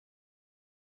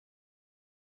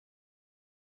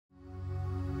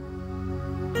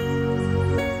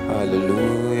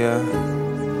Hallelujah.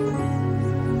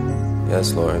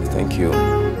 Yes, Lord. Thank you.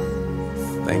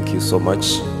 Thank you so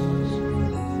much.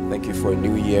 Thank you for a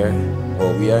new year.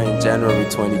 Well, we are in January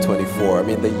 2024. I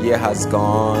mean, the year has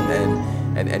gone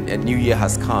and new year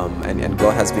has come, and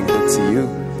God has been good to you.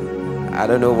 I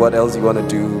don't know what else you want to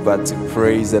do but to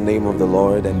praise the name of the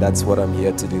Lord, and that's what I'm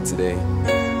here to do today.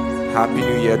 Happy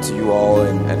New Year to you all,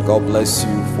 and God bless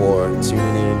you for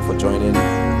tuning in, for joining,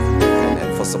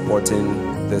 and for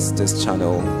supporting this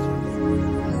channel.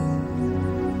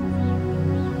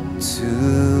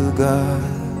 To God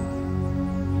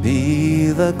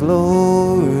be the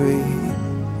glory,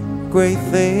 great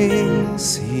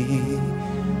things He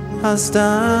has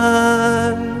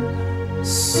done.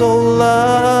 So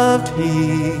loved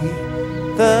He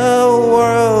the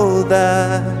world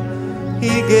that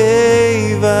He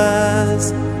gave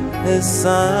us His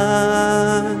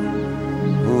Son,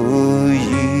 who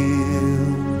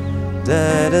yielded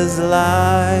His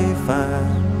life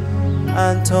and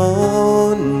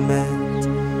atonement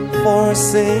for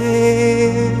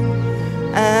sin,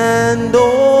 and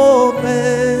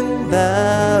opened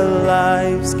the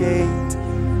life's gate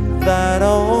that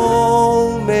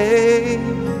all may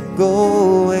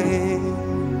go in.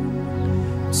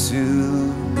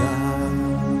 To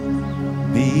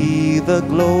God be the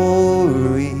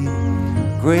glory,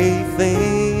 great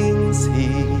things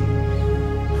He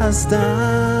has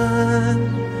done.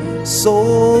 So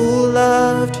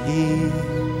loved He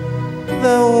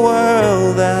the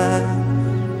world that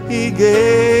He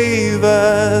gave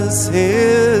us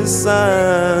His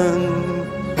Son,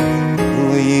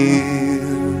 who yielded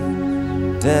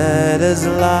His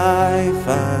life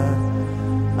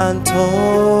and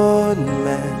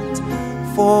atonement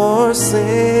for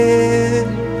sin,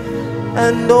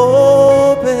 and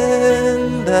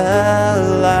opened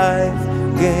the life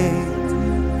gate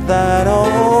that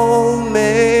all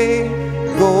may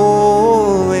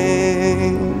go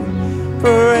in.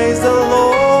 Praise the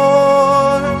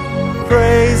Lord,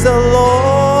 praise the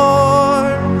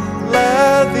Lord,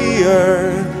 let the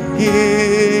earth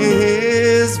hear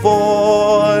His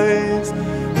voice.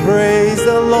 Praise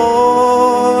the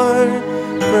Lord,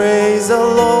 praise the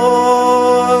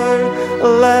Lord,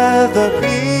 let the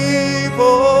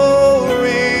people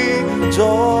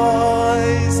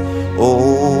rejoice.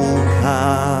 Oh,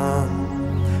 come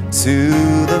to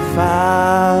the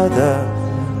Father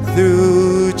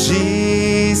through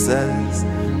Jesus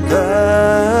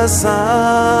the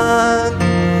Son,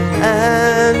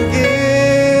 and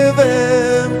give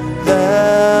Him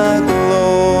the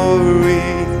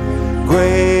glory,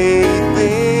 great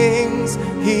things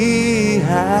He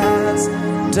has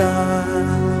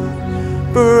done.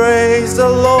 Praise the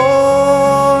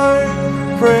Lord,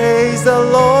 praise the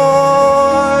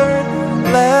Lord,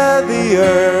 let the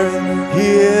earth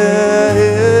hear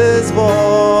His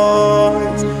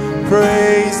voice.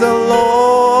 Praise the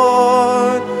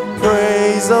Lord,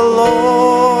 praise the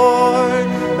Lord,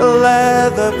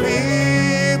 let the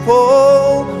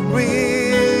people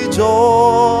rejoice.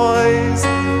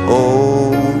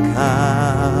 Oh,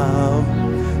 come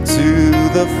to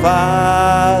the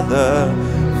Father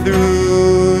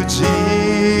through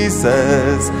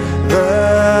Jesus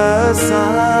the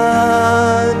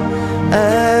Son,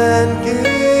 and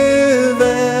give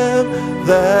Him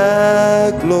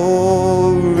the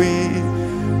glory,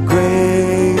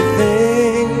 great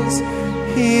things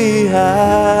He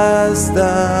has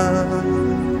done.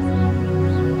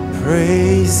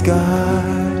 Praise God,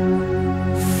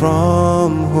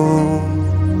 from whom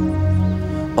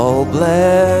all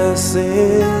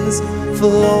blessings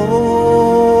flow.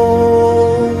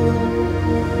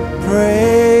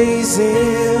 Praise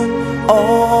Him,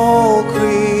 all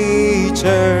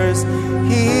creatures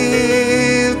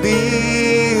here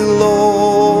below.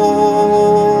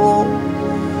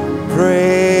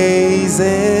 Praise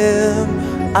Him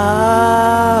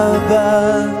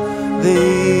above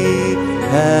the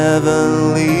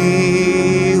heavenly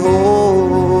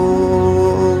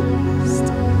host.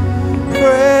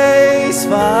 Praise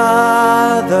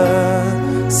Father,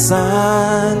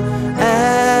 Son,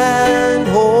 and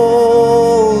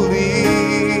Holy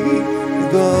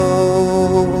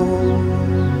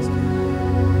Ghost.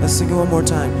 Let's sing it one more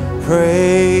time.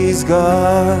 Praise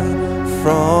God,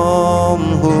 from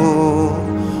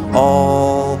whom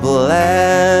all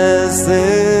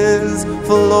blessings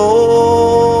flow.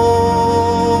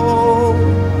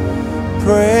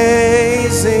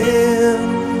 Praise Him,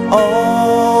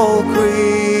 all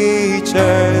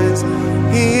creatures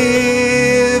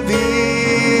here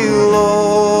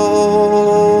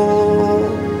below.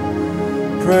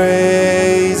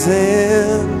 Praise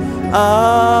Him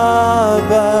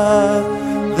above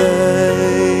the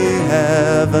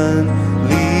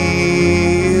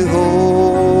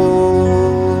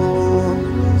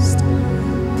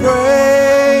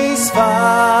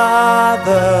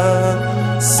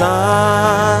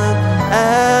Son,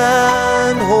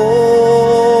 and Holy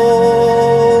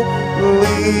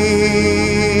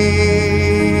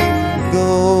Ghost.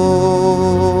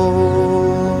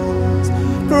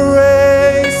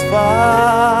 Praise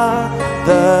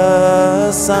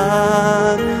Father,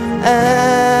 Son,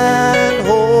 and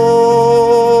Holy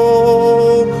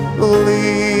Ghost.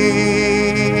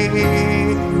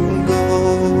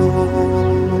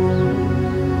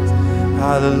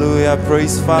 Hallelujah.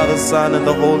 Praise Father, Son, and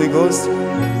the Holy Ghost.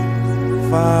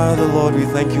 Father, Lord, we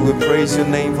thank you. We praise your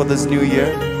name for this new year.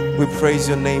 We praise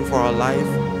your name for our life.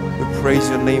 We praise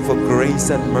your name for grace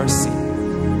and mercy.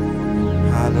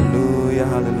 Hallelujah,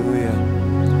 hallelujah.